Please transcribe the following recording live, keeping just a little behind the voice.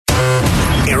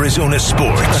Arizona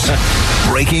sports.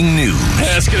 Breaking news.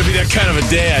 Yeah, it's going to be that kind of a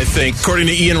day, I think. According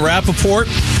to Ian Rappaport,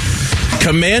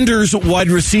 Commanders wide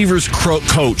receivers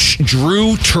coach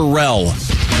Drew Terrell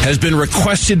has been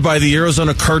requested by the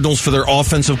Arizona Cardinals for their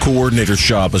offensive coordinator's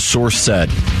job, a source said.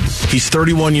 He's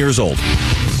 31 years old.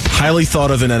 Highly thought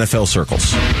of in NFL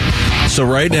circles. So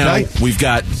right now, we've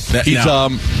got... He's,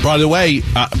 by the way,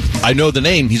 I know the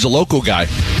name. He's a local guy.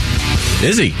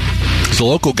 Is he? He's a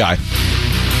local guy.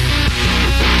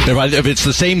 If it's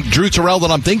the same Drew Terrell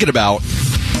that I'm thinking about.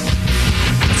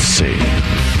 Let's see.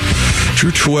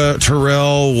 Drew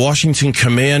Terrell, Washington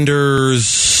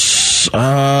Commanders.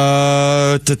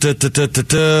 I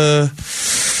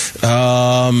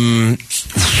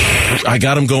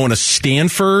got him going to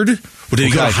Stanford. Did he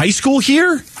go to high school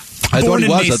here? I thought he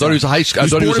was a high school.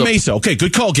 He was born in Mesa. Okay,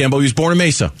 good call, Gambo. He was born in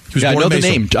Mesa. I know the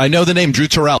name. I know the name, Drew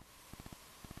Terrell.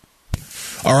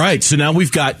 All right, so now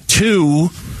we've got two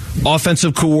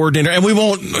offensive coordinator, and we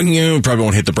probably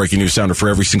won't hit the breaking news sounder for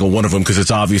every single one of them because it's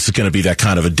obvious it's going to be that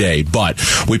kind of a day. But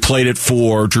we played it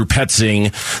for Drew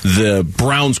Petzing, the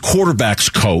Browns quarterbacks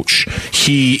coach.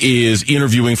 He is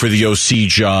interviewing for the OC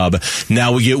job.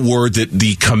 Now we get word that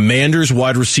the Commanders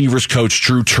wide receivers coach,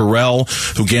 Drew Terrell,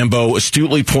 who Gambo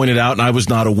astutely pointed out, and I was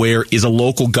not aware, is a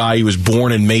local guy. He was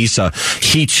born in Mesa.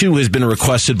 He, too, has been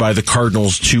requested by the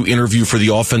Cardinals to interview for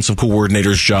the offensive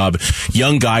coordinator's job.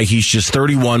 Young guy. He's just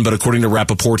 31. But according to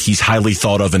Rappaport, he's highly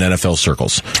thought of in NFL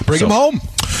circles. Bring him home.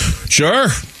 Sure.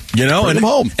 Bring him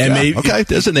home. And okay,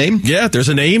 there's a name. Yeah, there's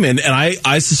a name. And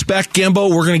I suspect, Gambo,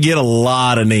 we're going to get a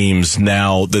lot of names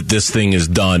now that this thing is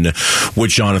done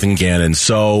with Jonathan Gannon.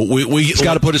 So he's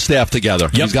got to put his staff together.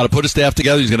 Yep. He's got to put his staff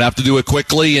together. He's going to have to do it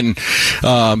quickly and,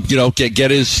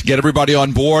 get everybody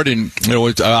on board. And,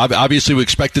 obviously we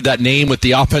expected that name with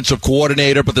the offensive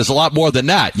coordinator, but there's a lot more than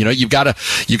that. You've got to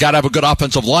have a good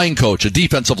offensive line coach, a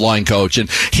defensive line coach. And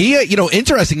he,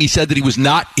 interesting, he said that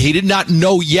he did not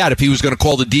know yet if he was going to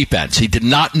call the defense. He did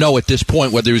not know at this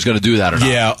point whether he was going to do that or not.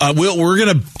 Yeah, we're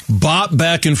going to bop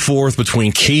back and forth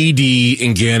between KD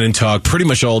and Gannon talk pretty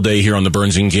much all day here on the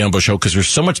Burns and Gambo show because there's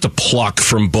so much to pluck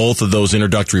from both of those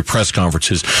introductory press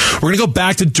conferences. We're going to go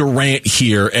back to Durant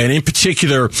here, and in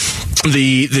particular,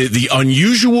 the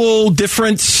unusual,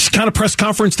 different kind of press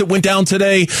conference that went down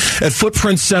today at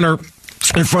Footprint Center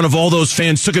in front of all those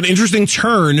fans took an interesting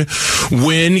turn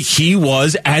when he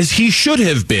was, as he should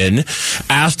have been,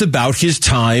 asked about his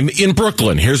time in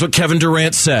Brooklyn. Here's what Kevin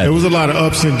Durant said. It was a lot of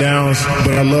ups and downs,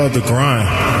 but I love the grind.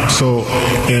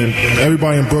 And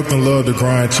everybody in Brooklyn loved the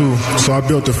grind too. So I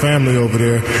built a family over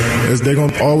there. They're going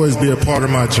to always be a part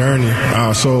of my journey.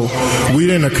 So we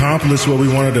didn't accomplish what we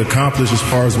wanted to accomplish as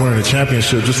far as winning a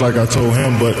championship, just like I told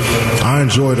him, but I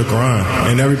enjoy the grind.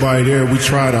 And everybody there, we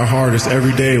tried our hardest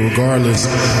every day, regardless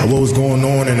of what was going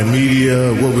on in the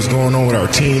media, what was going on with our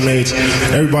teammates.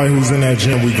 Everybody who was in that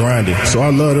gym, we grinded. So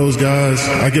I love those guys.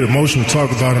 I get emotional to talk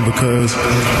about them because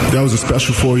that was a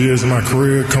special 4 years of my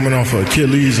career coming off of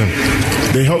Achilles, and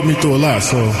they helped me through a lot.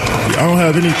 So I don't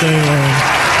have anything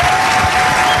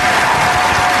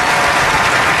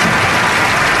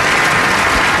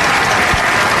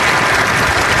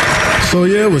So,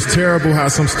 yeah, it was terrible how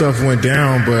some stuff went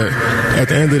down, but at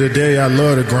the end of the day, I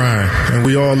love the grind. And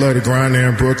we all love the grind there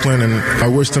in Brooklyn, and I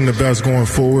wish them the best going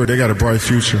forward. They got a bright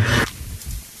future.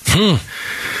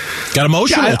 Got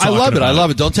emotional. Yeah, I love it. I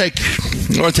love it. Don't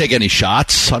take any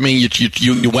shots. I mean,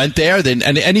 you went there, then,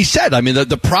 and he said, I mean,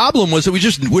 the problem was that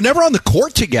we're never on the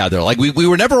court together. Like we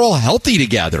were never all healthy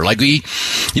together. Like we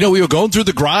were going through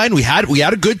the grind. We had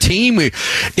a good team.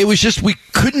 It was just we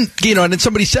couldn't, and then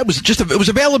somebody said it was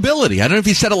availability. I don't know if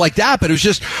he said it like that, but it was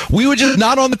just we were just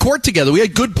not on the court together. We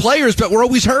had good players, but we're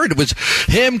always hurt. It was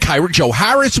him, Kyrie, Joe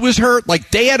Harris was hurt.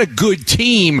 Like they had a good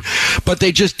team, but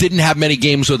they just didn't have many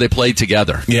games where they played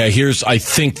together. Yeah, here's I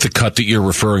think the cut that you're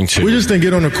referring to. We just didn't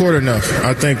get on the court enough.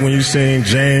 I think when you seen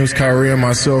James, Kyrie, and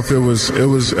myself, it was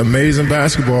amazing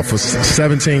basketball for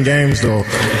 17 games, though.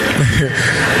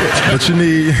 But you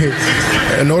need,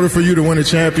 in order for you to win a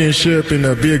championship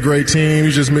and be a great team,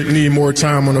 you just need more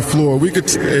time on the floor.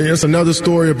 It's another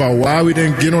story about why we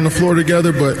didn't get on the floor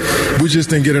together, but we just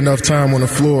didn't get enough time on the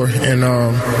floor. And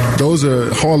those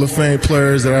are Hall of Fame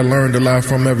players that I learned a lot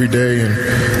from every day,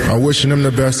 and I'm wishing them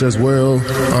the best as well.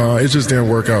 It just didn't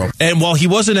work out. And while he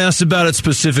wasn't asked about it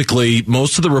specifically,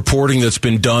 most of the reporting that's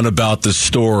been done about the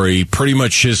story pretty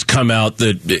much has come out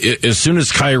that as soon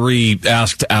as Kyrie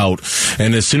asked out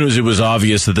and as soon as it was obvious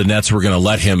obvious that the Nets were going to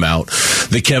let him out,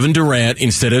 that Kevin Durant,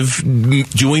 instead of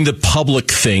doing the public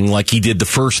thing like he did the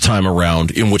first time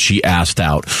around in which he asked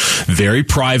out, very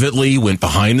privately went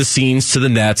behind the scenes to the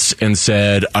Nets and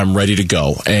said, I'm ready to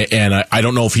go. And I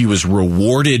don't know if he was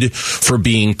rewarded for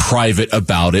being private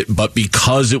about it, but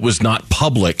because it was not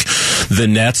public, the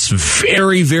Nets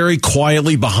very, very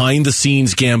quietly behind the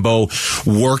scenes, Gambo,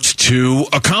 worked to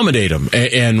accommodate him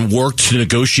and worked to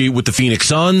negotiate with the Phoenix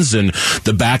Suns, and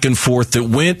the back and forth that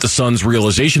went, the Suns'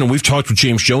 realization, and we've talked with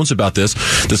James Jones about this,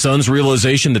 the Suns'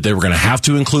 realization that they were going to have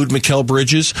to include Mikal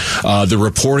Bridges, the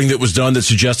reporting that was done that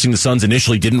suggesting the Suns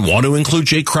initially didn't want to include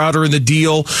Jay Crowder in the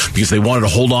deal because they wanted to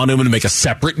hold on to him and make a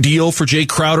separate deal for Jay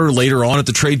Crowder later on at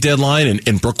the trade deadline,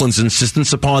 and Brooklyn's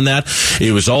insistence upon that.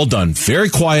 It was all done very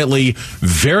quietly,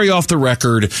 very off the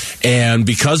record, and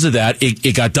because of that,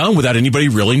 it got done without anybody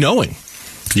really knowing.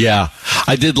 Yeah,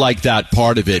 I did like that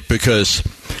part of it because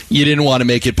you didn't want to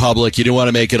make it public. You didn't want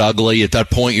to make it ugly. At that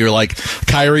point, you're like,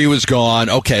 Kyrie was gone.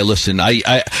 Okay, listen,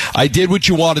 I did what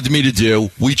you wanted me to do.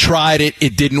 We tried it.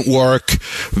 It didn't work.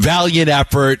 Valiant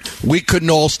effort. We couldn't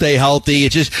all stay healthy.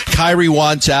 It just, Kyrie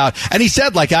wants out. And he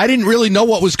said, like, I didn't really know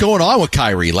what was going on with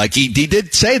Kyrie. Like, he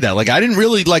did say that. Like, I didn't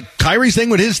really, like, Kyrie's thing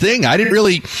with his thing. I didn't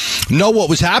really know what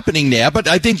was happening there. But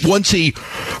I think once he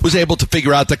was able to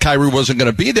figure out that Kyrie wasn't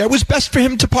going to be there, it was best for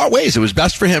him to part ways. It was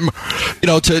best for him,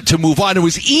 to move on. It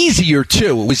was easier,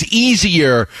 too. It was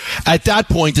easier at that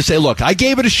point to say, look, I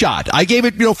gave it a shot. I gave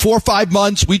it, 4 or 5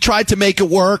 months. We tried to make it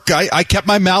work. I kept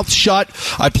my mouth shut.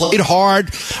 I played hard.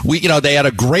 They had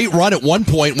a great run at one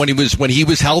point when he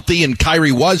was healthy and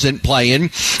Kyrie wasn't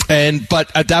playing.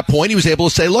 But at that point, he was able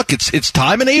to say, look, it's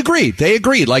time. And they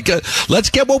agreed. Like, let's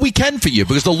get what we can for you.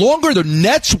 Because the longer the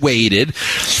Nets waited,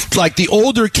 like the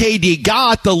older KD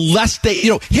got, the less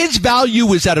his value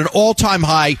was at an all-time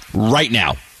high right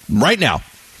now. Right now.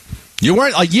 You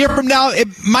weren't a year from now, it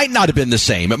might not have been the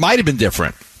same. It might have been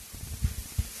different.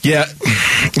 Yeah,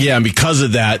 and because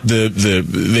of that,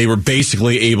 they were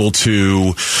basically able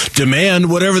to demand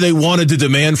whatever they wanted to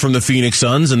demand from the Phoenix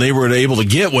Suns, and they were able to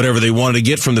get whatever they wanted to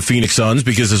get from the Phoenix Suns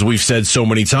because, as we've said so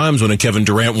many times, when a Kevin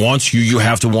Durant wants you, you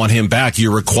have to want him back.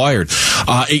 You're required.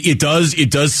 It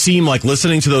does seem like,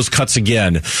 listening to those cuts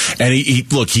again, and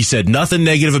he said nothing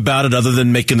negative about it other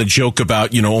than making the joke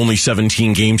about, only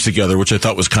 17 games together, which I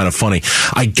thought was kind of funny.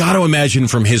 I got to imagine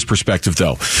from his perspective,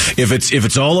 though, if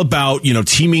it's all about,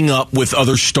 teaming up with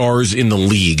other stars in the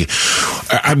league.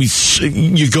 I mean,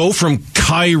 you go from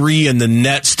Kyrie and the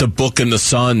Nets to Book and the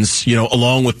Suns,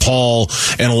 along with Paul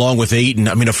and along with Ayton.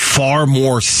 I mean, a far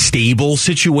more stable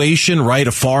situation, right?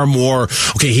 A far more,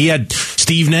 he had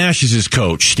Steve Nash as his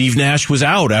coach. Steve Nash was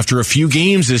out after a few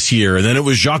games this year, and then it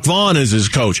was Jacques Vaughn as his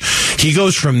coach. He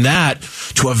goes from that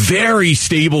to a very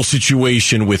stable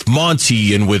situation with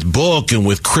Monty and with Book and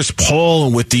with Chris Paul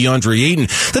and with DeAndre Ayton.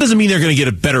 That doesn't mean they're going to get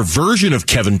a better version of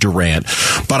Kevin Durant,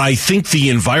 but I think the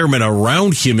environment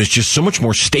around him is just so much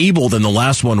more stable than the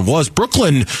last one was.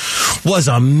 Brooklyn was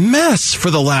a mess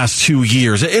for the last 2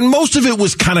 years, and most of it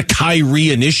was kind of Kyrie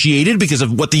initiated because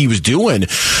of what he was doing.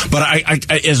 But I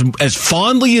as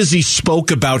fondly as he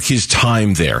spoke about his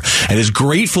time there, and as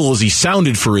grateful as he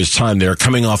sounded for his time there,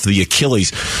 coming off the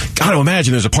Achilles, got to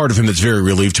imagine there's a part of him that's very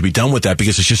relieved to be done with that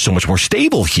because it's just so much more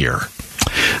stable here.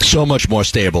 So much more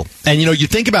stable. And, you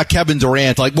think about Kevin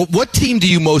Durant, like, what team do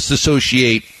you most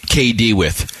associate KD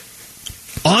with?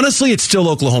 Honestly, it's still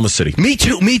Oklahoma City. Me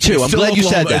too. I'm glad you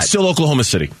said that. It's still Oklahoma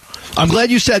City. I'm glad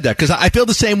you said that because I feel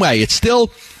the same way. It's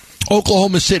still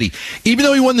Oklahoma City. Even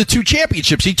though he won the 2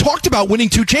 championships, he talked about winning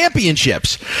 2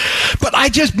 championships. But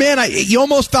you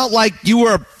almost felt like you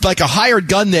were like a hired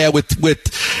gun there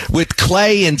with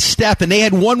Clay and Steph, and they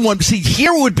had won. See,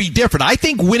 here would be different. I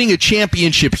think winning a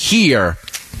championship here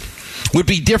would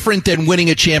be different than winning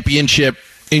a championship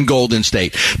in Golden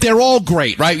State. They're all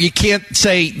great, right? You can't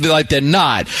say like they're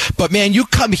not. But, man, you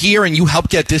come here and you help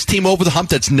get this team over the hump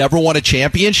that's never won a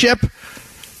championship.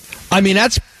 I mean,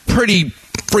 that's pretty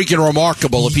freaking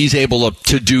remarkable if he's able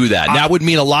to do that. That would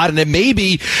mean a lot. And then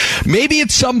maybe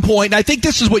at some point, and I think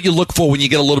this is what you look for when you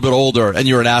get a little bit older and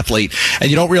you're an athlete and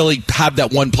you don't really have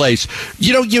that one place.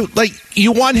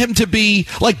 You want him to be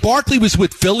like Barkley was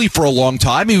with Philly for a long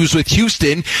time. He was with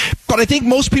Houston. But I think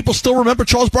most people still remember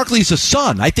Charles Barkley as a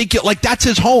son. I think that's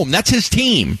his home. That's his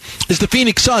team, is the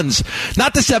Phoenix Suns.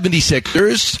 Not the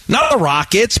 76ers, not the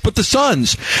Rockets, but the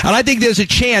Suns. And I think there's a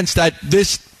chance that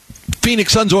this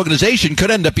Phoenix Suns organization could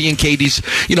end up being KD's,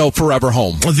 forever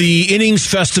home. The Innings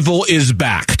Festival is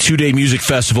back. two-day music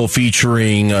festival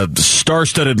featuring a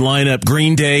star-studded lineup.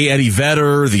 Green Day, Eddie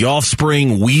Vedder, The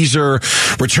Offspring, Weezer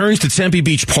returns to Tempe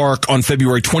Beach Park on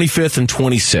February 25th and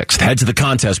 26th. Head to the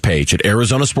contest page at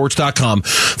arizonasports.com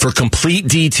for complete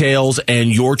details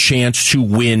and your chance to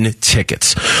win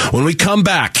tickets. When we come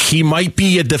back, he might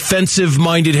be a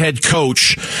defensive-minded head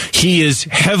coach. He is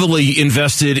heavily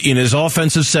invested in his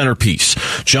offensive centerpiece.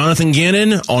 Jonathan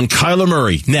Gannon on Kyler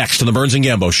Murray next on the Burns and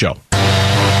Gambo Show.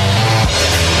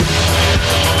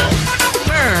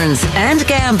 Burns and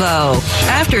Gambo.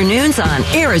 Afternoons on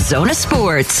Arizona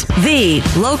Sports, the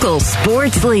local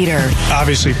sports leader.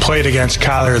 Obviously played against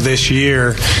Kyler this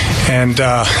year, and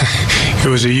it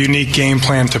was a unique game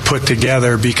plan to put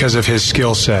together because of his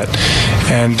skill set.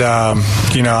 And,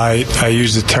 I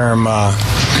use the term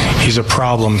he's a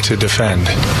problem to defend.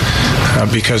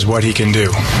 Because what he can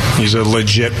do. He's a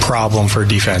legit problem for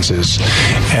defenses.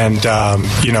 And,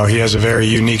 he has a very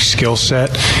unique skill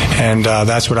set. And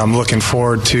that's what I'm looking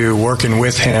forward to, working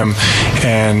with him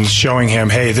and showing him,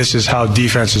 hey, this is how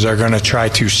defenses are going to try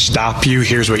to stop you.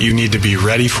 Here's what you need to be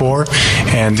ready for.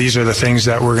 And these are the things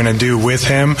that we're going to do with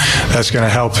him that's going to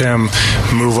help him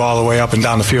move all the way up and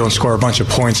down the field and score a bunch of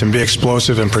points and be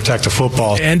explosive and protect the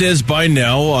football. And as by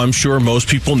now, I'm sure most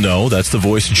people know, that's the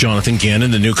voice of Jonathan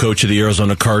Gannon, the new coach of the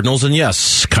Arizona Cardinals. And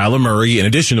yes, Kyler Murray, in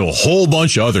addition to a whole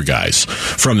bunch of other guys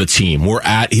from the team, were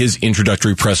at his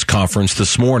introductory press conference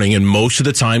this morning. And most of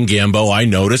the time, Gambo, I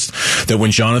noticed that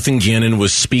when Jonathan Gannon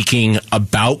was speaking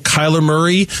about Kyler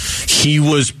Murray, he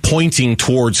was pointing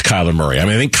towards Kyler Murray. I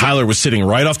think Kyler was sitting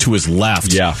right off to his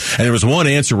left. Yeah. And there was one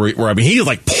answer where he was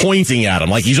like pointing at him.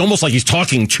 Like he's almost like he's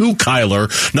talking to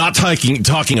Kyler, not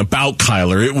talking about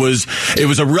Kyler. It was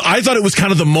I thought it was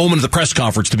kind of the moment of the press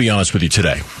conference, to be honest with you,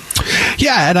 today.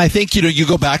 Yeah, and I think, you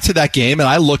go back to that game, and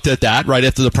I looked at that right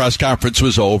after the press conference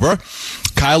was over.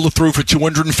 Kyler threw for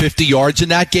 250 yards in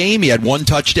that game. He had one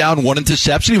touchdown, one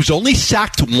interception. He was only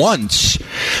sacked once,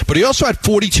 but he also had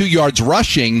 42 yards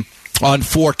rushing on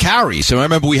 4 carries. So I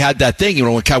remember we had that thing,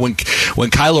 when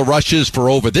Kyler rushes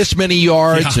for over this many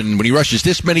yards and when he rushes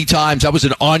this many times, that was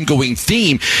an ongoing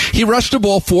theme. He rushed the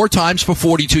ball 4 times for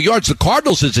 42 yards. The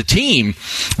Cardinals as a team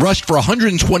rushed for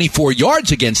 124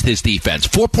 yards against his defense,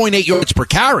 4.8 yards per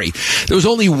carry. There was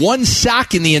only 1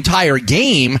 sack in the entire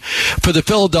game for the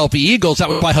Philadelphia Eagles. That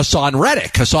was by Hassan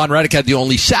Reddick. Hassan Reddick had the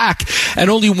only sack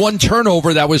and only 1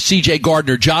 turnover. That was C.J.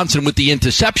 Gardner-Johnson with the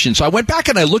interception. So I went back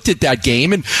and I looked at that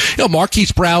game, and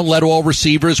Marquise Brown led all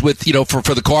receivers with,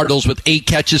 for the Cardinals with 8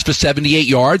 catches for 78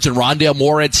 yards, and Rondale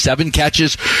Moore had 7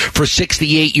 catches for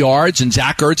 68 yards, and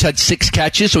Zach Ertz had 6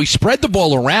 catches. So he spread the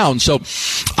ball around. So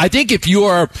I think if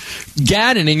you're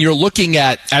Gannon and you're looking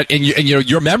at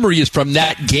your memory is from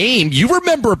that game, you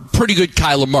remember a pretty good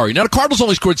Kyler Murray. Now the Cardinals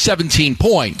only scored 17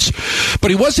 points,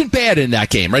 but he wasn't bad in that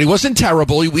game, right? He wasn't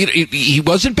terrible. He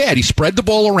wasn't bad. He spread the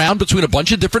ball around between a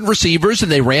bunch of different receivers, and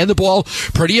they ran the ball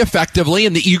pretty effectively,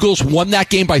 and the Eagles won that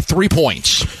game by 3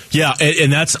 points. Yeah,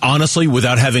 and that's honestly,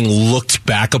 without having looked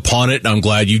back upon it, and I'm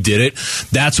glad you did it,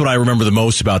 that's what I remember the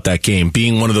most about that game,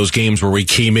 being one of those games where we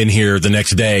came in here the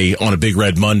next day on a Big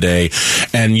Red Monday,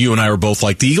 and you and I were both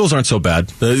like, the Eagles aren't so bad.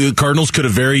 The Cardinals could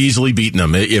have very easily beaten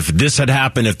them. If this had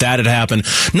happened, if that had happened,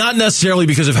 not necessarily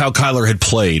because of how Kyler had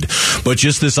played, but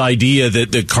just this idea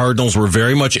that the Cardinals were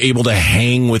very much able to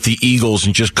hang with the Eagles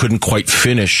and just couldn't quite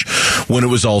finish when it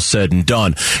was all said and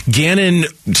done. Gannon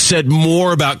said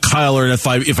more about Kyler,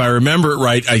 and if I remember it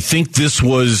right, I think this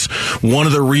was one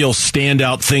of the real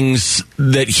standout things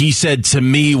that he said to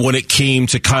me when it came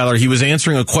to Kyler. He was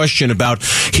answering a question about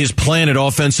his plan at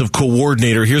offensive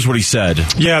coordinator. Here's what he said.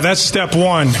 Yeah, that's step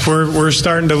one. We're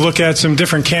starting to look at some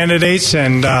different candidates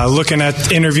and looking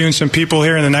at interviewing some people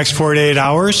here in the next 48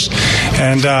 hours.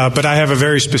 And but I have a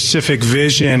very specific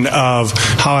vision of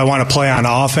how I want to play on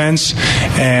offense.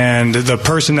 And the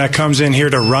person that comes in here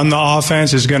to run the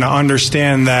offense is going to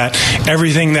understand that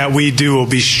everything that we do will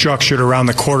be structured around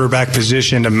the quarterback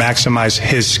position to maximize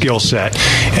his skill set.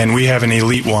 And we have an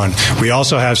elite one. We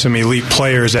also have some elite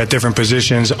players at different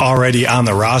positions already on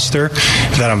the roster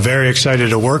that I'm very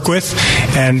excited to work with.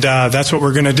 And that's what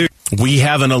we're going to do. We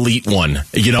have an elite one.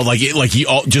 Like he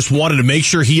just wanted to make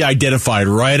sure he identified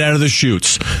right out of the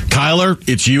chutes. Kyler,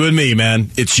 it's you and me, man.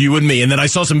 It's you and me. And then I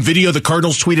saw some video the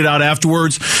Cardinals tweeted out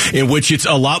afterwards in which it's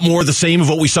a lot more the same of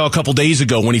what we saw a couple days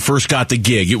ago when he first got the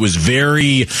gig. It was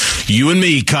very you and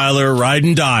me, Kyler, ride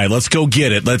and die. Let's go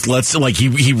get it. Let's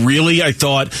he really, I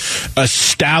thought,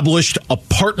 established a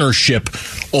partnership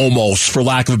almost, for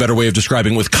lack of a better way of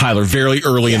describing, with Kyler very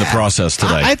early in the process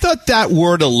today. I thought that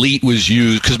word elite was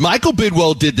used because my Michael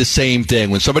Bidwell did the same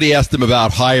thing. When somebody asked him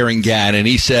about hiring Gannon,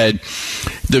 he said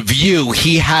the view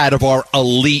he had of our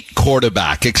elite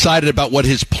quarterback, excited about what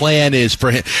his plan is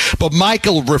for him. But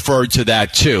Michael referred to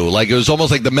that too. Like it was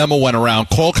almost like the memo went around,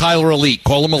 call Kyler elite,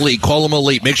 call him elite, call him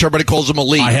elite, make sure everybody calls him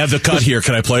elite. I have the cut here.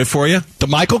 Can I play it for you? The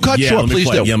Michael cut? Yeah, sure,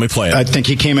 please do. Yeah, let me play it. I think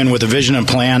he came in with a vision and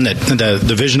plan that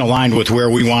the vision aligned with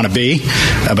where we want to be,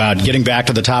 about getting back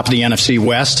to the top of the NFC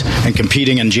West and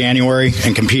competing in January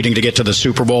and competing to get to the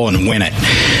Super Bowl and win it.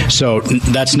 So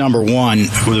that's number one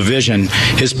with the vision.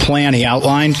 His plan he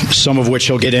outlined, some of which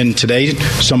he'll get in today,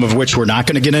 some of which we're not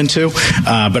going to get into,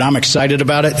 but I'm excited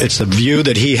about it. It's the view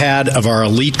that he had of our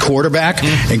elite quarterback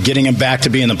and getting him back to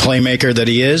being the playmaker that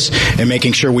he is and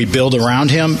making sure we build around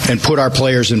him and put our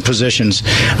players in positions,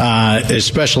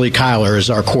 especially Kyler as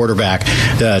our quarterback,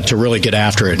 to really get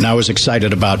after it. And I was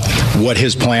excited about what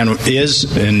his plan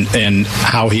is and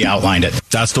how he outlined it.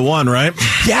 That's the one, right?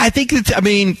 Yeah, I think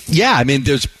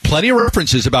there's plenty of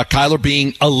references about Kyler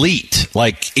being elite.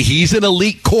 Like, he's an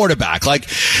elite quarterback. Like,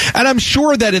 and I'm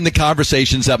sure that in the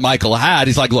conversations that Michael had,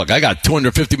 he's like, look, I got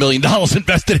 $250 million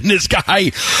invested in this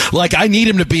guy. Like, I need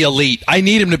him to be elite. I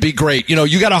need him to be great. You know,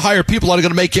 you got to hire people that are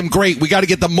going to make him great. We got to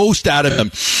get the most out of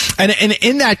him. And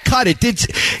in that cut,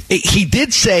 he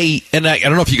did say, and I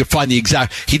don't know if you could find the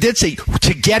exact, he did say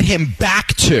to get him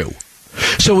back to.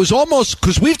 So it was almost,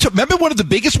 because remember one of the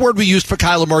biggest word we used for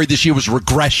Kyler Murray this year was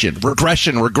regression. In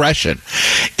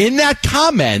that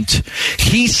comment,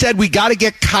 he said we got to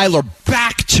get Kyler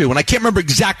back to, and I can't remember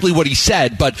exactly what he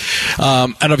said, but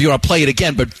I don't know if you want to play it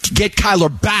again, but get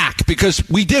Kyler back, because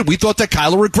we thought that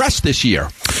Kyler regressed this year.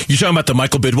 You talking about the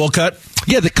Michael Bidwell cut?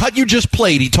 Yeah, the cut you just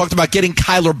played, he talked about getting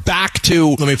Kyler back to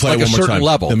Let me play like it one a more certain time.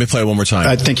 level. Let me play it one more time.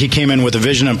 I think he came in with a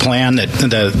vision and plan that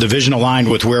the vision aligned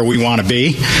with where we want to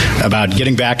be, about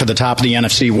getting back to the top of the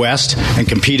NFC West and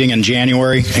competing in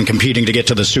January and competing to get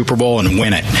to the Super Bowl and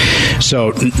win it.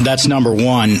 So that's number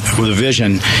one with the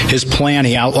vision. His plan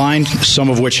he outlined, some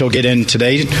of which he'll get in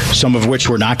today, some of which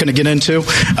we're not going to get into,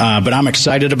 but I'm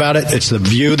excited about it. It's the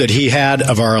view that he had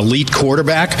of our elite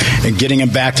quarterback and getting him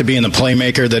back to being the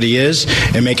playmaker that he is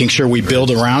and making sure we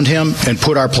build around him and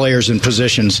put our players in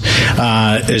positions,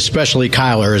 especially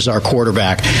Kyler as our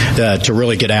quarterback, to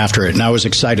really get after it. And I was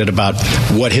excited about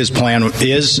what his plan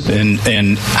is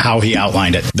and how he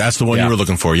outlined it. That's the one you were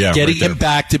looking for, yeah. Getting him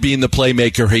back to being the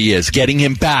playmaker he is. Getting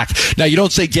him back. Now, you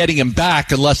don't say getting him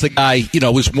back unless the guy,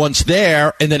 was once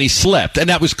there and then he slipped. And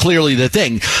that was clearly the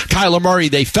thing. Kyler Murray,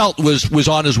 they felt, was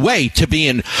on his way to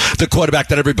being the quarterback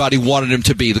that everybody wanted him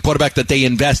to be, the quarterback that they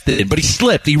invested in. But he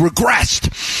slipped. He regressed.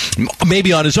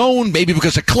 Maybe on his own, maybe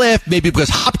because of Cliff, maybe because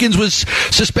Hopkins was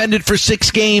suspended for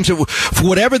 6 games. For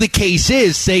whatever the case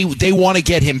is, they want to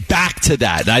get him back to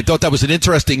that. And I thought that was an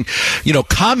interesting,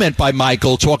 comment by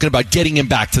Michael talking about getting him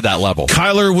back to that level.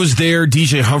 Kyler was there.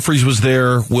 DJ Humphries was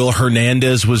there. Will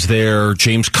Hernandez was there.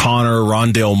 James Conner,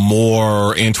 Rondale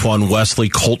Moore, Antoine Wesley,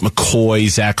 Colt McCoy,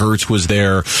 Zach Ertz was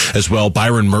there as well.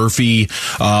 Byron Murphy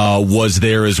was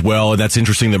there as well. And that's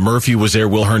interesting that Murphy was there.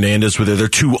 Will Hernandez was there. They're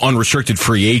 2 unrestricted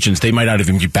free agents. They might not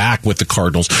even be back with the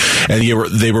Cardinals. And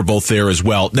they were both there as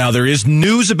well. Now, there is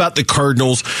news about the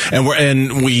Cardinals,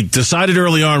 and we decided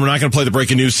early on we're not going to play the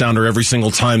breaking news sounder every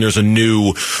single time there's a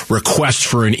new request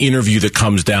for an interview that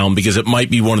comes down, because it might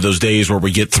be one of those days where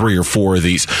we get 3 or 4 of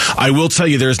these. I will tell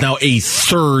you there's now a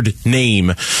third name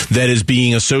that is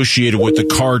being associated with the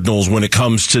Cardinals when it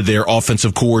comes to their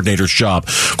offensive coordinator's job.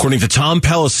 According to Tom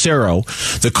Pelissero,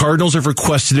 the Cardinals have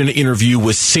requested an interview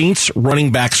with Saints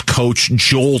running backs coach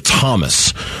Joel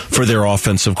Thomas for their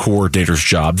offensive coordinator's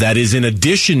job. That is in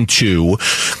addition to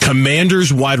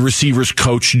Commanders wide receivers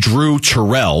coach Drew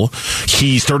Terrell.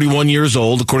 He's 31 years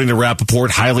old, according to Rappaport,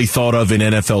 highly thought of in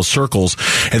NFL circles.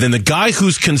 And then the guy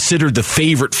who's considered the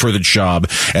favorite for the job,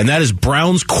 and that is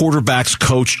Browns quarterbacks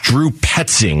coach Drew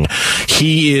Petzing.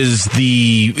 He is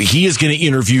going to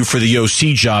interview for the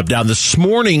OC job. Now, this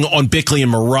morning on Bickley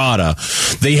and Murata,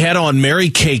 they had on Mary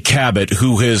Kay Cabot,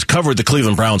 who has covered the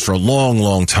Cleveland Browns for a long,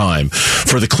 long time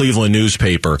for the Cleveland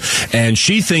newspaper. And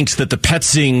she thinks that the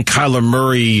Petzing-Kyler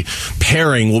Murray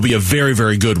pairing will be a very,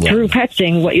 very good one. Drew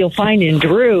Petzing, what you'll find in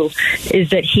Drew is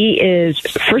that he is,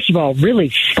 first of all,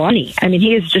 really funny. I mean,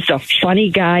 he is just a funny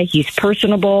guy. He's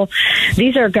personable.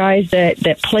 These are guys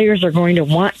that players are going to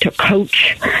want to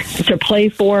coach, to play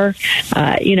for.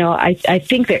 I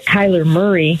think that Kyler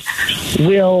Murray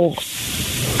will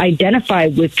identify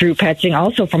with Drew Petzing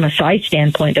also from a size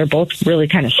standpoint. They're both really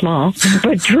kind of small.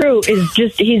 But Drew is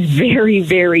he's very,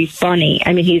 very funny.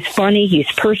 I mean, he's funny.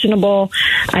 He's personable.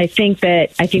 I think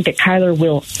that Kyler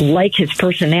will like his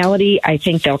personality. I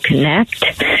think they'll connect.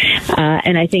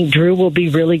 And I think Drew will be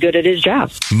really good at his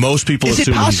job. Most people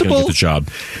assume he's going to get the job.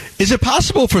 Is it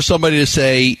possible for somebody to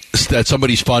say that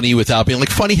somebody's funny without being like,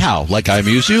 funny how? Like I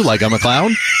amuse you? Like I'm a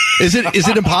clown? Is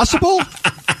it impossible?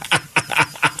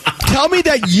 Tell me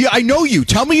that I know you.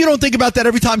 Tell me you don't think about that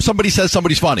every time somebody says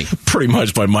somebody's funny. Pretty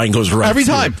much my mind goes right. Every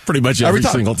time. Pretty much every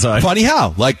single time. Funny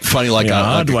how? Like funny like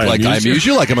I amuse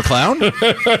you? Like I'm a clown? You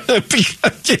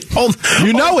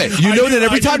know it. You know that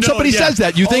every time somebody says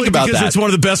that, you think about that. Because it's one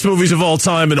of the best movies of all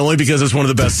time, and only because it's one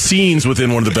of the best scenes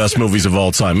within one of the best movies of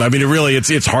all time. I mean,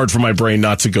 it's hard for my brain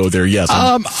not to go there, yes.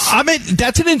 I mean,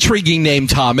 that's an intriguing name,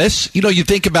 Thomas. You know, you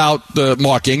think about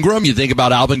Mark Ingram, you think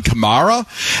about Alvin Kamara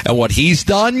and what he's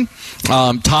done.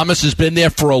 Thomas has been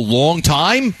there for a long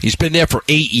time. He's been there for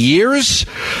 8 years.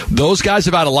 Those guys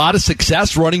have had a lot of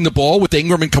success running the ball with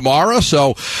Ingram and Kamara.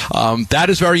 So that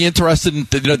is very interesting.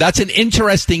 You know, that's an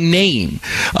interesting name.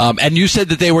 And you said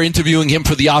that they were interviewing him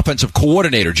for the offensive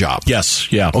coordinator job.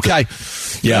 Yes. Yeah. Okay.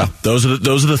 Yeah. Those are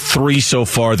the three so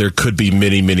far. There could be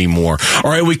many, many more.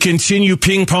 All right. We continue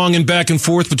ping-ponging back and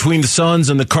forth between the Suns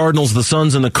and the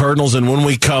Cardinals, and when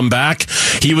we come back,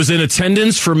 he was in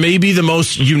attendance for maybe the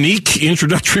most unique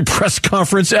introductory press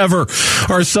conference ever.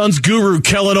 Our Suns guru,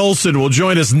 Kellen Olson, will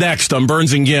join us next on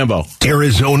Burns and Gambo.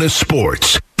 Arizona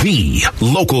Sports, the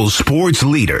local sports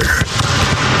leader.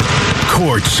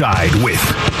 Courtside with...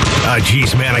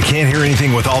 geez, man, I can't hear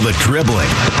anything with all the dribbling.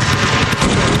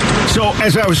 So,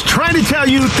 as I was trying to tell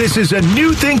you, this is a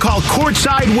new thing called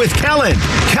Courtside with Kellen.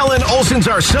 Kellen Olson's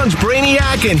our Suns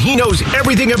brainiac, and he knows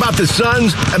everything about the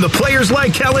Suns, and the players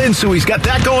like Kellen, so he's got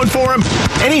that going for him.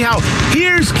 Anyhow,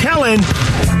 here's Kellen.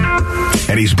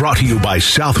 And he's brought to you by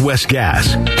Southwest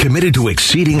Gas, committed to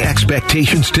exceeding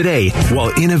expectations today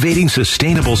while innovating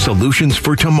sustainable solutions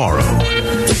for tomorrow.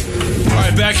 All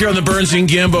right, back here on the Burns and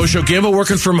Gambo Show. Gambo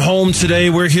working from home today.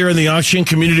 We're here in the Auction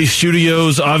Community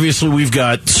Studios. Obviously, we've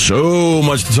got so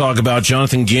much to talk about.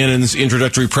 Jonathan Gannon's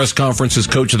introductory press conference as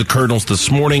coach of the Cardinals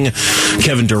this morning.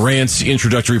 Kevin Durant's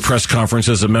introductory press conference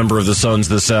as a member of the Suns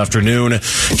this afternoon.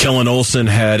 Kellen Olson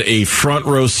had a front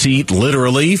row seat,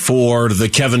 literally, for the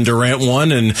Kevin Durant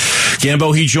one. And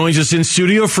Gambo, he joins us in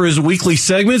studio for his weekly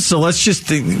segment. So let's just...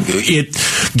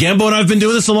 Gambo and I have been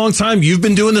doing this a long time. You've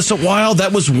been doing this a while.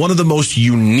 That was one of the most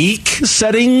unique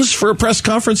settings for a press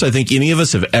conference I think any of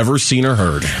us have ever seen or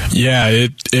heard. Yeah,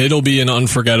 it'll be an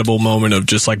unforgettable moment of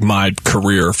just like my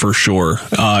career for sure,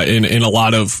 in a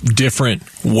lot of different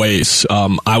ways.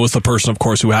 I was the person, of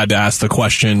course, who had to ask the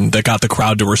question that got the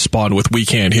crowd to respond with "We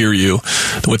can't hear you,"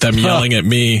 with them yelling at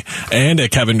me and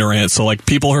at Kevin Durant. So like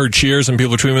people heard cheers and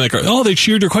people were tweeting me like, "Oh, they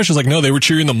cheered your questions." Like, no, they were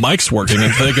cheering the mics working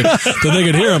and they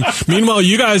could hear them. Meanwhile,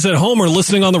 you guys at home are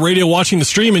listening on the radio, watching the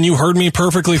stream, and you heard me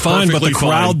perfectly fine. But the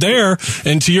crowd there,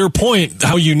 and to your point,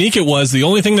 how unique it was, the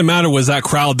only thing that mattered was that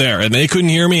crowd there. And they couldn't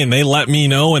hear me, and they let me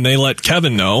know, and they let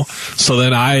Kevin know. So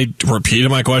then I repeated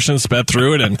my question, sped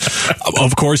through it. And,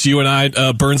 of course, you and I,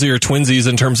 Burnsy, are twinsies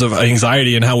in terms of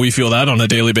anxiety and how we feel that on a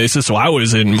daily basis. So I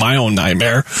was in my own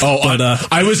nightmare.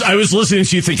 I was listening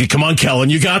to you thinking, come on, Kellen,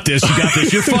 you got this.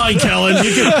 You're fine, Kellen.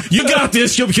 You got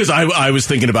this. Because I was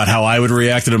thinking about how I would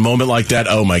react in a moment like that.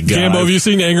 Oh, my God. Gambo, have you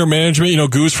seen Anger Management?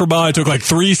 Goose for Ball? It took like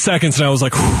 3 seconds, and I was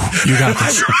like, you got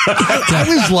this.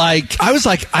 I was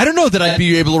like, I don't know that I'd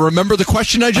be able to remember the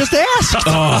question I just asked.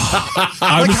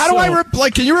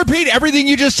 Can you repeat everything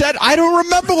you just said? I don't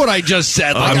remember what I just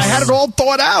said. I had it all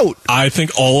thought out. I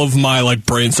think all of my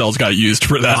brain cells got used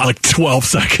for that 12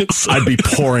 seconds. I'd be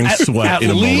pouring sweat in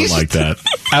a moment like that.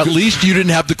 At least you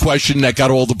didn't have the question that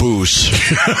got all the booze.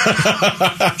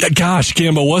 Gosh,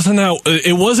 Gambo,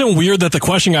 it wasn't weird that the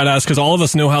question got asked, because all of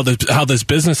us know how this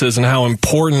business is and how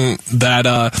important that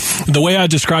the way I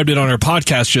described it on our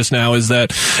podcast just now is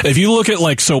that if you look at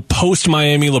post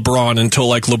Miami LeBron until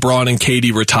LeBron and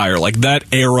KD retire, that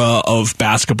era of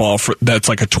basketball that's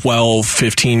a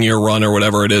 12-15 year run or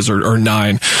whatever it is, or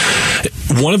 9,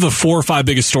 one of the 4 or 5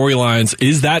 biggest storylines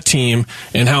is that team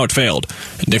and how it failed.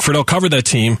 Nick Friedel covered that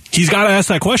team. He's got to ask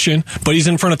that question, but he's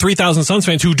in front of 3,000 Suns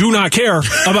fans who do not care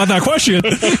about that question.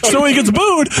 So he gets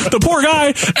booed, the poor guy,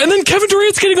 and then Kevin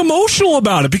Durant's getting emotional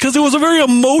about it because it was a very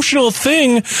emotional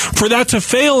thing for that to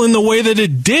fail in the way that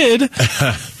it did.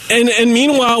 And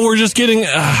meanwhile, we're just getting,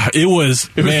 it was,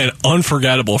 man,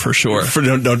 unforgettable for sure.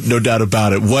 No doubt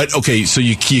about it. Okay, so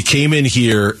you came in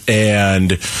here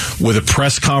and with a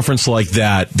press conference like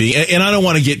that, and I don't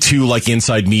want to get too like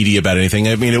inside media about anything.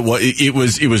 I mean, it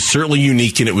was certainly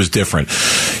unique and it was different.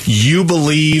 You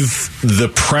believe the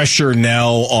pressure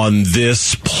now on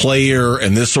this player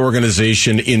and this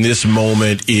organization in this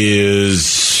moment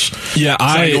is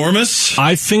enormous?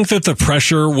 I think that the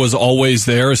pressure was always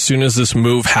there as soon as this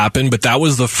move happened, but that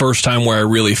was the first time where I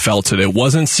really felt it. It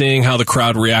wasn't seeing how the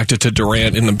crowd reacted to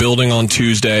Durant in the building on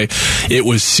Tuesday. It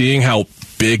was seeing how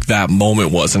big that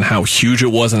moment was and how huge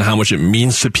it was and how much it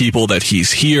means to people that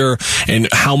he's here and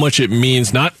how much it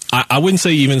means, I wouldn't say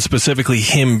even specifically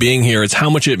him being here, it's how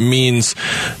much it means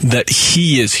that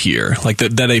he is here, like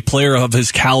that a player of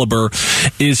his caliber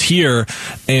is here.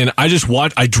 And I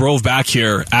drove back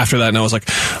here after that and I was like,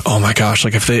 oh my gosh,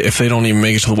 like if they don't even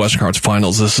make it to the Western Conference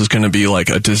Finals, this is going to be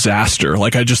like a disaster.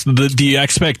 Like the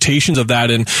expectations of that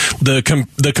and the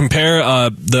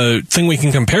thing we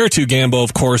can compare it to, Gambo,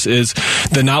 of course, is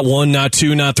the not 1, not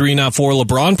 2, not 3, not 4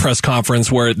 LeBron press conference,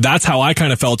 where that's how I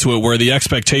kind of felt to it, where the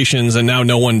expectations, and now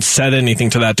no one said anything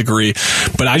to that degree,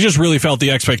 but I just really felt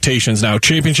the expectations now.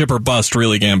 Championship or bust,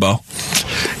 really, Gambo.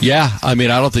 Yeah, I mean,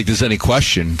 I don't think there's any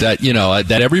question that,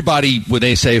 that everybody, when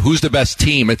they say who's the best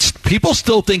team, it's people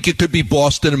still think it could be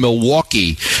Boston and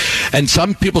Milwaukee, and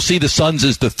some people see the Suns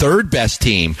as the third best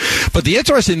team. But the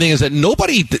interesting thing is that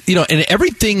nobody, and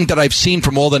everything that I've seen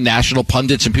from all the national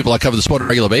pundits and people that cover the sport on a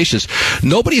regular basis,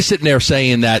 nobody is sitting there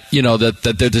saying that,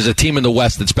 that there's a team in the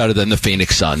West that's better than the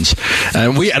Phoenix Suns.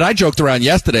 And I joked around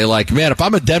yesterday, like, man, if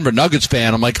I'm a Denver Nuggets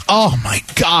fan, I'm like, oh my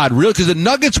God, really? Because the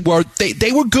Nuggets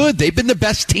they were good. They've been the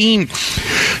best team,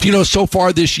 so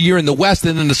far this year in the West,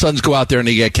 and then the Suns go out there and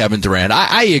they get Kevin Durant.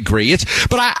 I agree.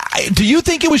 Do you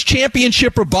think it was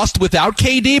championship or bust without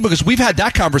KD? Because we've had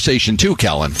that conversation too,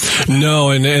 Kellen. No,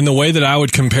 and the way that I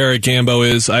would compare it, Gambo,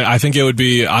 is I think it would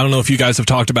be, I don't know if you guys have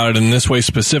talked about it in this way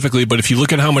specifically, but if you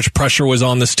look at how much pressure was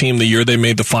on this team the year they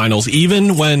made the finals,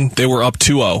 even when they were up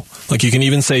 2-0, like you can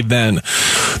even say then,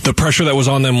 the pressure that was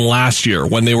on them last year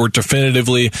when they were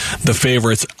definitively the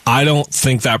favorites, I don't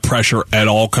think that pressure at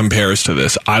all compares to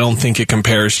this. I don't think it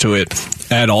compares to it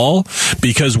at all,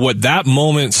 because what that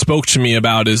moment spoke to me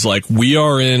about is like we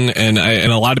are in, and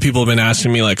a lot of people have been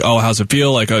asking me like, oh, how's it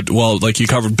feel? Like, like you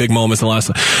covered big moments in the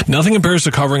last. Nothing compares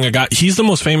to covering a guy. He's the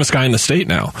most famous guy in the state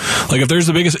now. Like if there's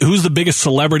who's the biggest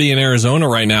celebrity in Arizona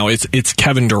right now? It's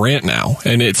Kevin Durant now,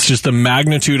 and it's just the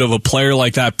magnitude of a player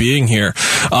like that being here.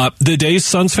 The days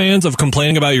Suns fans of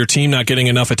complaining about your team not getting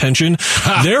enough attention,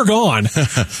 they're gone.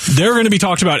 They're going to be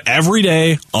talked about every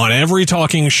day on every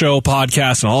talking show,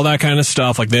 podcast, and all that kind of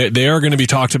stuff. Like they are going to be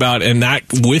talked about, and that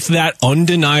with that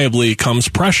undeniably comes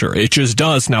pressure. It just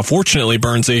does. Now, fortunately,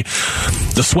 Bernsey,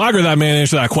 the swagger that man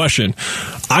answered that question,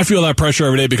 I feel that pressure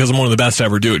every day because I'm one of the best to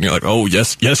ever do it. And you're like, oh,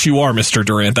 yes, you are, Mr.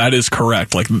 Durant. That is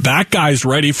correct. Like that guy's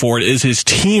ready for it. Is his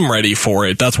team ready for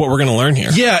it? That's what we're going to learn here.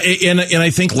 Yeah, and I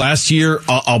think last year,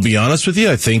 I'll be honest with you,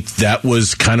 I think that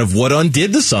was kind of what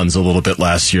undid the Suns a little bit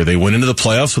last year. They went into the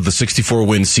playoffs with a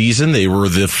 64-win season. They were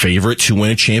the favorite to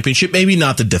win a championship. Maybe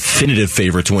not the definitive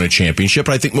favorite to win a championship,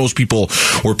 but I think most people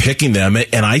were picking them,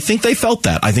 and I think they felt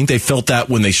that. I think they felt that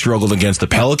when they struggled against the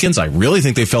Pelicans. I really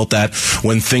think they felt that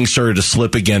when things started to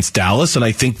slip against Dallas, and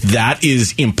I think that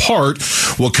is in part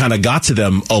what kind of got to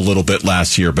them a little bit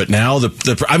last year. But now,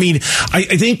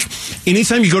 I think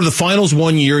anytime you go to the finals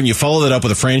one year and you follow that up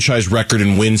with a franchise record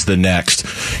and wins the next,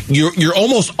 you're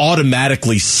almost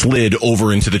automatically slid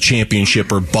over into the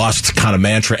championship or bust kind of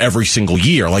mantra every single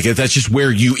year. Like that's just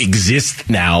where you exist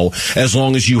now, as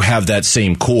long as you have that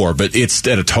same core. But it's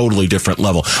at a totally different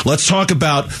level. Let's talk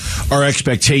about our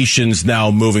expectations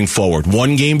now moving forward.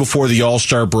 One game before the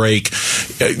All-Star break,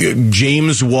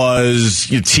 James was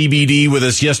TBD with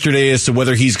us yesterday as to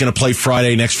whether he's going to play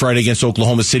next Friday against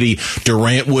Oklahoma City.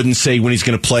 Durant wouldn't say when he's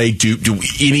going to play. Do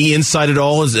any insight at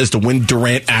all as to when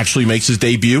Durant actually makes his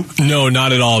debut? No,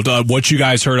 not at all. What you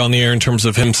guys heard on the air in terms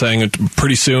of him saying it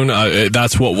pretty soon,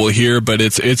 that's what we'll hear. But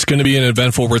it's going to be an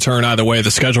eventful return either way.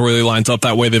 The schedule really lines up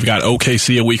that way. They've got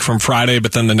OKC a week from Friday,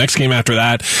 but then the next game after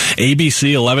that,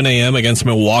 ABC 11 a.m. against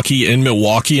Milwaukee in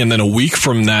Milwaukee, and then a week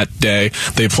from that day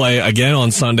they play again on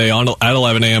on Sunday at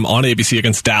 11 a.m. on ABC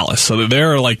against Dallas. So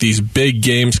there are like these big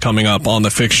games coming up on the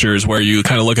fixtures where you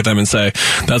kind of look at them and say,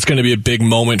 that's going to be a big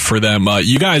moment for them.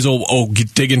 You guys will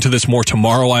dig into this more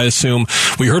tomorrow, I assume.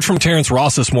 We heard from Terrence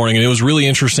Ross this morning, and it was really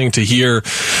interesting to hear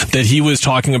that he was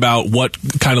talking about what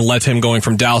kind of led him going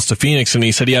from Dallas to Phoenix, and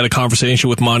he said he had a conversation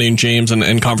with Monty and James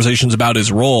and conversations about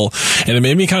his role, and it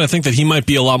made me kind of think that he might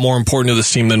be a lot more important to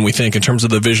this team than we think in terms of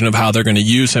the vision of how they're going to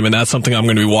use him, and that's something I'm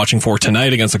going to be watching for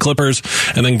tonight against the Clippers,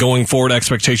 and then going forward,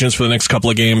 expectations for the next couple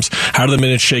of games. How do the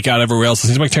minutes shake out everywhere else? It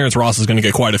seems like Terrence Ross is going to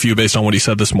get quite a few based on what he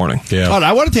said this morning. Yeah.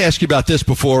 I wanted to ask you about this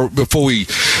before we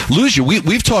lose you.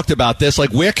 We've talked about this,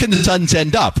 like where can the Suns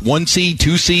end up? 1 seed,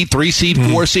 2 seed, 3 seed,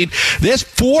 4 seed. There's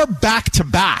 4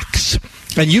 back-to-backs.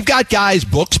 And you've got guys,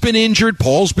 Book's been injured,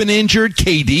 Paul's been injured,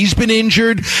 KD's been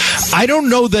injured. I don't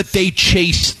know that they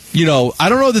chase, I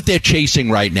don't know that they're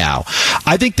chasing right now.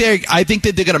 I think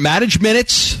that they're going to manage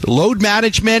minutes, load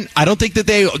management. I don't think that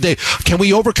they can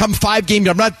we overcome 5 games.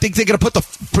 I'm not think they're going to put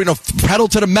the pedal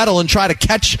to the metal and try to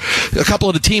catch a couple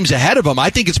of the teams ahead of them. I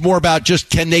think it's more about just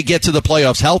can they get to the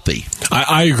playoffs healthy.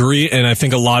 I agree, and I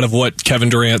think a lot of what Kevin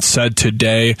Durant said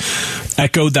today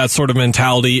echoed that sort of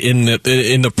mentality in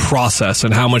the process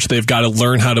and how much they've got to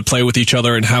learn how to play with each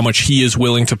other and how much he is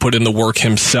willing to put in the work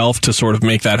himself to sort of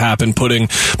make that happen.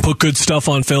 Put good stuff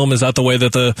on film. Is that the way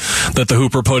that the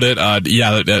Hooper put it?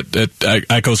 It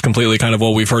echoes completely kind of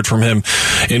what we've heard from him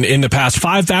in the past.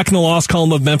 5 back in the loss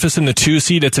column of Memphis in the 2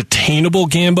 seed. It's attainable,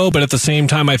 Gambo, but at the same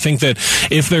time, I think that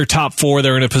if they're top 4,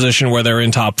 they're in a position where they're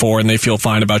in top 4 and they feel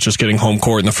fine about just getting home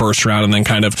court in the first round and then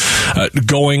kind of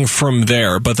going from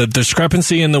there. But the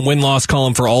discrepancy in the win-loss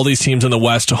column for all these teams in the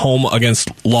West, home against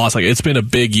loss, like it's been a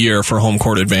big year for home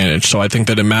court advantage. So I think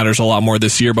that it matters a lot more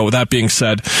this year. But with that being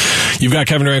said, you've got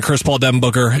Kevin Durant, Chris Paul, Devin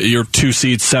Booker, your 2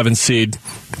 seed, 7 seed,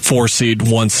 4 seed,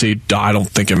 1 seed. I don't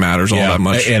think it matters all that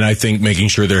much. And I think making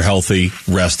sure they're healthy,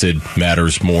 rested,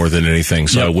 matters more than anything.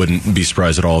 So I wouldn't be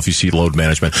surprised at all if you see load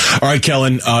management. All right,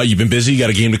 Kellen, you've been busy. You got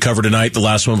a game to cover tonight, the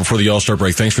last one before the All-Star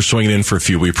break. Thanks for swinging in for a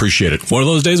few. We appreciate it. One of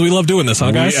those days we love doing this,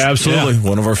 huh, guys? Absolutely. Yeah.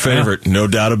 One of our favorite. No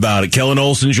doubt about it. Kellen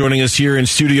Olson joining us here in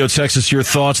studio. Text us your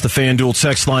thoughts. The FanDuel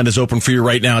text line is open for you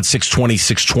right now at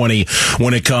 620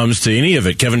 when it comes to any of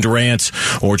it. Kevin Durant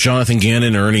or Jonathan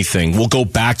Gannon or anything. We'll go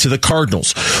back to the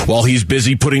Cardinals. While he's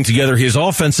busy putting together his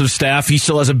offensive staff, he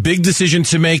still has a big decision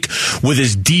to make with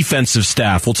his defensive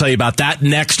staff. We'll tell you about that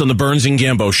next on the Burns and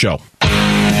Gambo Show.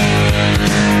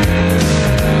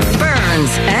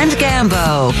 Burns and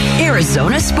Gambo,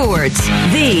 Arizona Sports,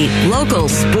 the local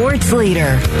sports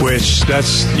leader. Which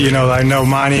that's, I know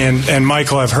Monty and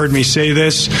Michael have heard me say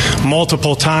this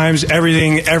multiple times.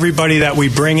 Everybody that we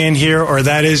bring in here or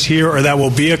that is here or that will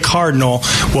be a Cardinal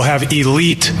will have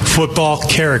elite football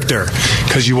character,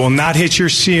 because you will not hit your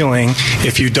ceiling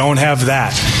if you don't have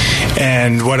that.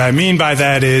 And what I mean by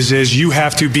that is you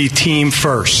have to be team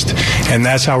first. And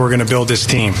that's how we're going to build this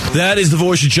team. That is the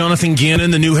voice of Jonathan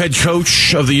Gannon, the new head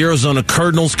coach of the Arizona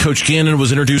Cardinals. Coach Gannon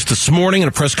was introduced this morning in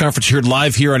a press conference here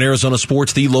live here on Arizona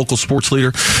Sports, the local sports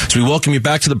leader. So we welcome you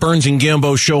back to the Burns and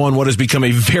Gambo Show on what has become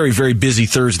a very, very busy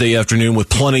Thursday afternoon with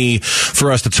plenty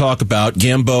for us to talk about.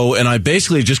 Gambo and I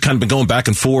basically just kind of been going back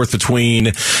and forth between,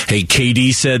 hey,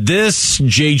 KD said this,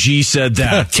 JG said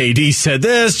that. KD said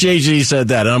this, JG said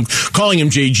that. And I'm calling him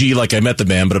JG like I met the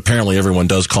man, but apparently everyone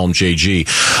does call him JG.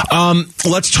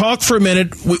 Let's talk for a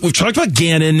minute. We've talked about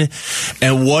Gannon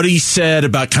and what he said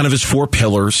about kind of his 4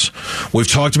 pillars. We've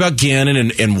talked about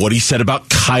Gannon and what he said about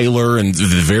Kyler and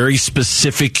the very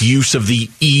specific use of the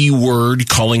E word,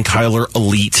 calling Kyler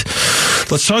elite.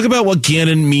 Let's talk about what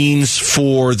Gannon means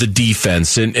for the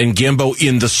defense. And Gambo,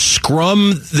 in the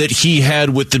scrum that he had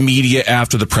with the media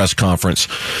after the press conference,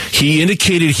 he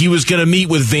indicated he was going to meet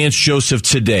with Vance Joseph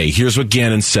today. Here's what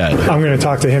Gannon said. I'm going to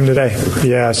talk to him today.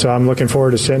 Yeah, so I'm looking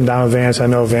forward to sitting down with Vance. I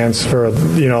know Vance for a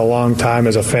long time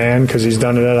as a fan because he's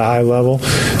done it at a high level.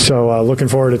 So looking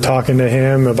forward to talking to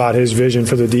him about his vision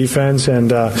for the defense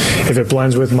and if it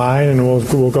blends with mine, and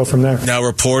we'll go from there. Now,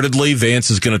 reportedly,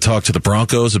 Vance is going to talk to the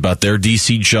Broncos about their DC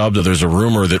job. There's a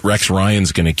rumor that Rex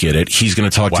Ryan's going to get it. He's going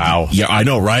to talk to yeah, I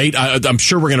know, right? I'm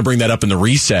sure we're going to bring that up in the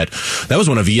reset. That was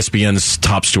one of ESPN's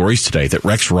top stories today, that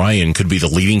Rex Ryan could be the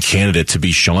leading candidate to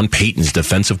be Sean Payton's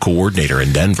defensive coordinator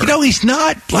in Denver. He's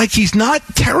not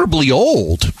terribly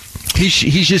old.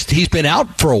 He's been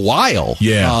out for a while.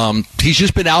 Yeah. He's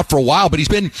just been out for a while, but he's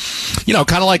been,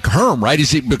 kind of like Herm, right?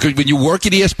 Because when you work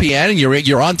at ESPN and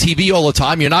you're on TV all the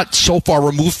time, you're not so far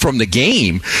removed from the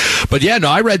game. But yeah, no,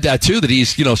 I read that too, that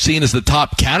he's, seen as the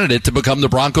top candidate to become the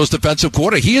Broncos defensive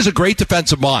coordinator. He is a great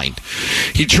defensive mind.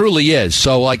 He truly is.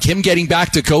 So like him getting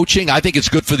back to coaching, I think it's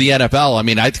good for the NFL. I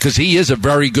mean, because he is a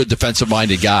very good defensive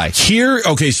minded guy. Here,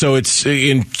 okay, so it's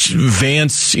in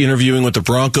Vance interviewing with the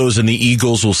Broncos and the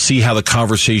Eagles. We'll see how the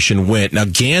conversation went. Now,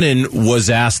 Gannon was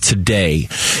asked today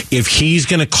if he's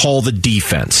going to call the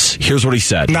defense. Here's what he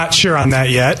said. Not sure on that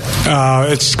yet.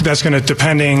 That's going to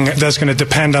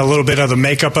depend a little bit of the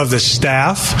makeup of the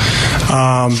staff.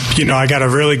 I got a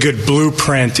really good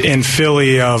blueprint in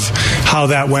Philly of how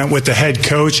that went with the head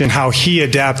coach and how he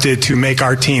adapted to make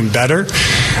our team better.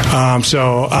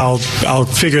 So I'll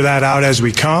figure that out as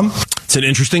we come. It's an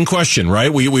interesting question,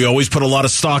 right? We always put a lot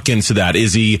of stock into that.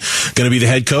 Is he going to be the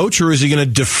head coach, or is he going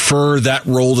to defer that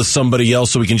role to somebody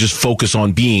else so we can just focus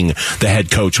on being the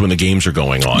head coach when the games are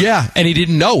going on? Yeah, and he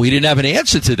didn't know. He didn't have an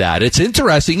answer to that. It's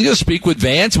interesting. You speak with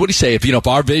Vance. What do you say? If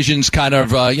our vision's kind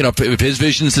of, if his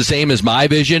vision's the same as my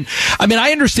vision. I mean,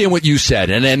 I understand what you said,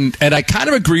 and I kind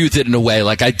of agree with it in a way.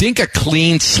 Like, I think a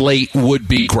clean slate would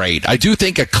be great. I do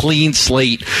think a clean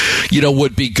slate,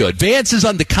 would be good. Vance is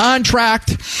under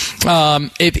contract.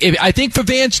 If I think for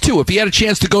Vance too, if he had a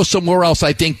chance to go somewhere else,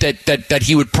 I think that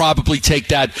he would probably take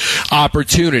that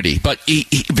opportunity. But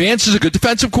Vance is a good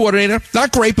defensive coordinator,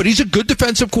 not great, but he's a good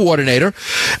defensive coordinator.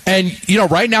 And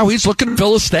right now he's looking to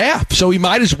fill his staff, so he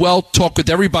might as well talk with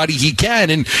everybody he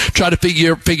can and try to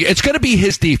figure. It's going to be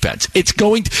his defense. It's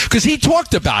going because he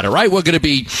talked about it, right? We're going to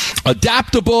be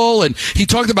adaptable, and he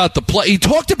talked about the play. He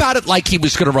talked about it like he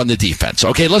was going to run the defense.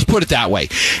 Okay, let's put it that way.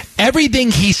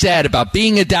 Everything he said about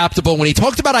being adaptable, when he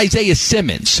talked about Isaiah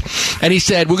Simmons, and he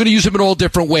said we're going to use him in all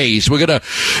different ways. We're going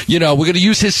to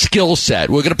use his skill set.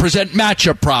 We're going to present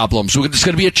matchup problems. It's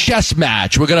going to be a chess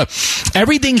match.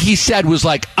 Everything he said was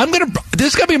like, this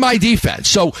is going to be my defense.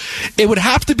 So it would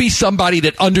have to be somebody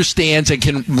that understands and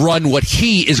can run what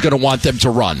he is going to want them to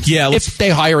run. Yeah, if they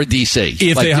hire a DC.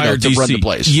 If they hire DC. To run the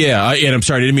place. Yeah, and I'm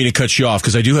sorry, I didn't mean to cut you off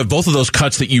because I do have both of those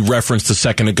cuts that you referenced a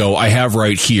second ago. I have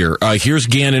right here. Here's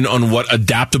Gannon on what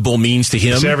adaptable means to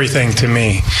him. It's everything to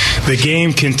me. The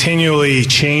game continually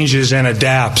changes and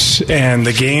adapts, and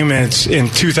the game in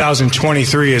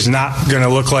 2023 is not going to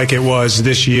look like it was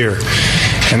this year.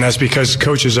 And that's because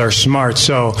coaches are smart.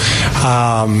 So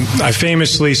I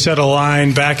famously said a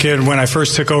line back when I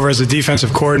first took over as a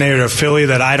defensive coordinator of Philly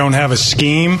that I don't have a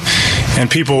scheme, and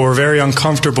people were very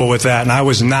uncomfortable with that, and I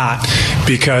was not,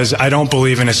 because I don't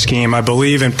believe in a scheme. I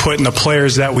believe in putting the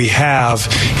players that we have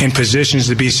in positions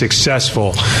to be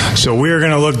successful. So we're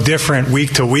going to look different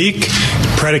week to week,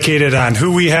 predicated on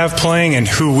who we have playing and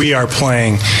who we are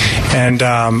playing. And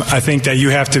I think that you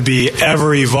have to be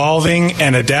ever evolving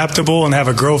and adaptable and have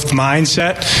a growth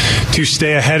mindset to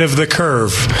stay ahead of the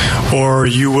curve, or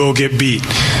you will get beat.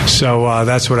 So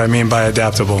that's what I mean by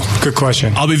adaptable. Good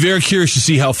question. I'll be very curious to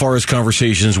see how far his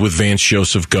conversations with Vance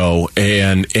Joseph go.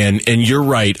 And you're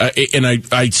right.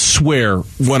 I swear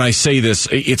when I say this,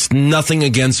 it's nothing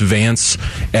against Vance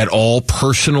at all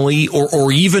personally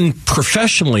or even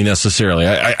professionally necessarily.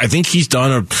 I think he's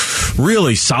done a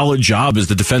really solid job as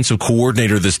the defensive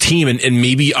coordinator of this team, and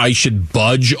maybe I should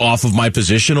budge off of my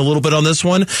position a little bit on this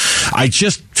one. I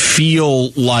just feel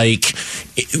like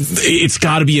it's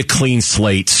got to be a clean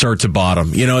slate, start to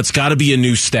bottom. It's got to be a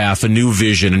new staff, a new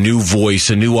vision, a new voice,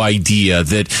 a new idea.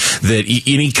 That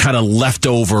any kind of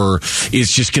leftover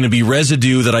is just going to be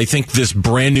residue. That I think this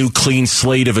brand new clean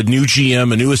slate of a new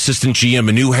GM, a new assistant GM,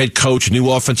 a new head coach, a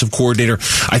new offensive coordinator,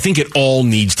 I think it all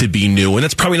needs to be new. And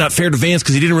that's probably not fair to Vance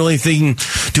because he didn't really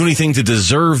do anything to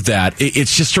deserve that.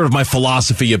 It's just sort of my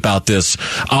philosophy about this.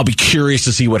 I'll be curious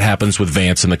to see what happens with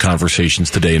Vance in the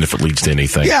conversations today and if it leads to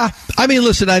anything. Yeah. I mean,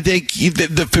 listen, I think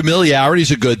the familiarity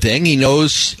is a good thing. He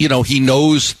knows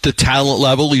the talent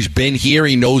level. He's been here.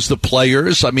 He knows the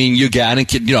players. I mean, Gannon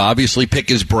can, obviously pick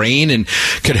his brain and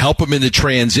could help him in the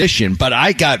transition. But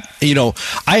I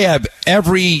have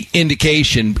every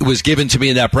indication was given to me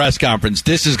in that press conference.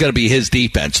 This is going to be his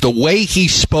defense. The way he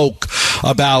spoke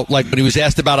about, like when he was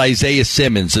asked about Isaiah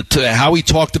Simmons, how he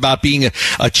talked about being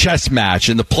a chess match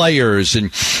and the players,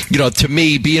 and to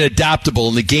me being adaptable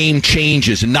and the game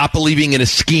changes and not believing in a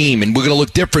scheme, and we're going to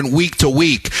look different week to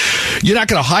week. You're not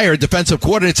going to hire a defensive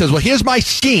coordinator that says, well, here's my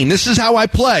scheme. This is how I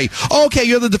play. Oh, okay,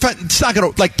 you're the defense. It's not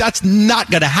going to, like, that's not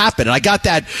going to happen. And I got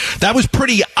that. That was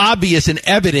pretty obvious and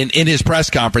evident in his press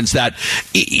conference that,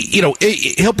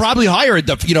 he'll probably hire a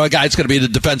guy that's going to be the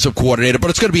defensive coordinator, but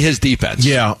it's going to be his defense.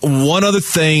 Yeah. One other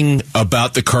thing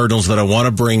about the Cardinals that I want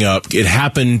to bring up, it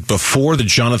happened before the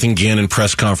Jonathan Gannon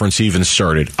press conference even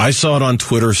started. I saw it on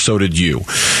Twitter, so did you.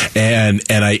 And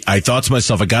I thought to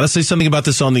myself, I got to say something about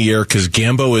this on the air because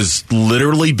Gambo has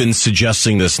literally been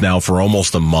suggesting this now for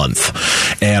almost a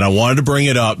month. And I wanted to bring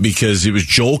it up because it was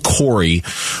Joel Corey,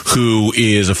 who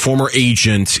is a former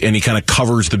agent, and he kind of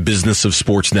covers the business of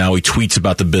sports now. He tweets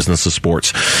about the business of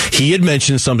sports. He had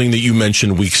mentioned something that you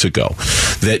mentioned weeks ago,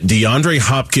 that DeAndre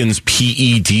Hopkins'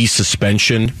 PED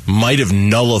suspension might have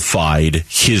nullified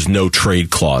his no-trade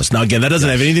clause. Now, again, that doesn't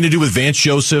have anything to do with Vance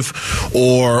Joseph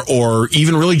or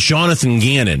even really Jonathan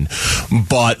Gannon,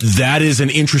 but that is an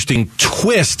interesting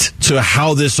twist to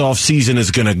how this offseason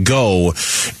is going to go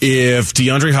if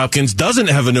DeAndre Hopkins doesn't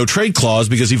have a no-trade clause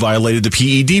because he violated the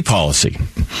PED policy.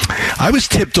 I was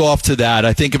tipped off to that,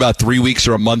 I think, about 3 weeks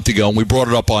or a month ago, and we brought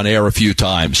it up on air a few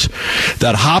times,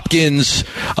 that Hopkins,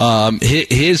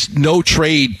 his no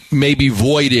trade may be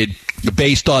voided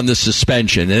based on the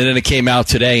suspension. And then it came out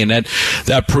today, and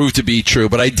that proved to be true.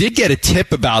 But I did get a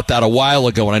tip about that a while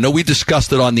ago, and I know we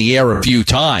discussed it on the air a few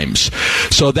times.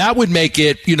 So that would make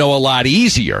it, a lot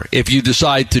easier if you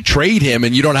decide to trade him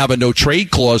and you don't have a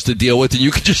no-trade clause to deal with, and you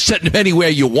can just send him anywhere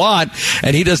you want,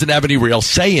 and he doesn't have any real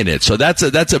say in it. So that's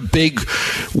a big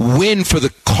win for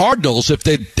the Cardinals if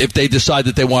they decide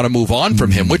that they want to move on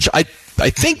from him, which I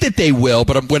think that they will,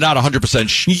 but we're not 100%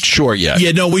 sure yet.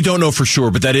 Yeah, no, we don't know for sure,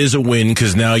 but that is a win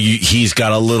because now he's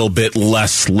got a little bit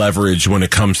less leverage when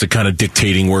it comes to kind of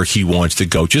dictating where he wants to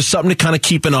go. Just something to kind of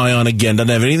keep an eye on. Again, doesn't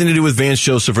have anything to do with Vance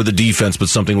Joseph or the defense, but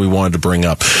something we wanted to bring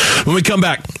up. When we come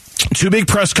back, 2 big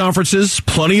press conferences,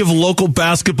 plenty of local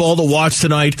basketball to watch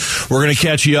tonight. We're going to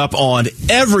catch you up on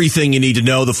everything you need to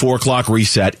know. The 4 o'clock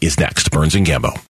reset is next. Burns and Gambo.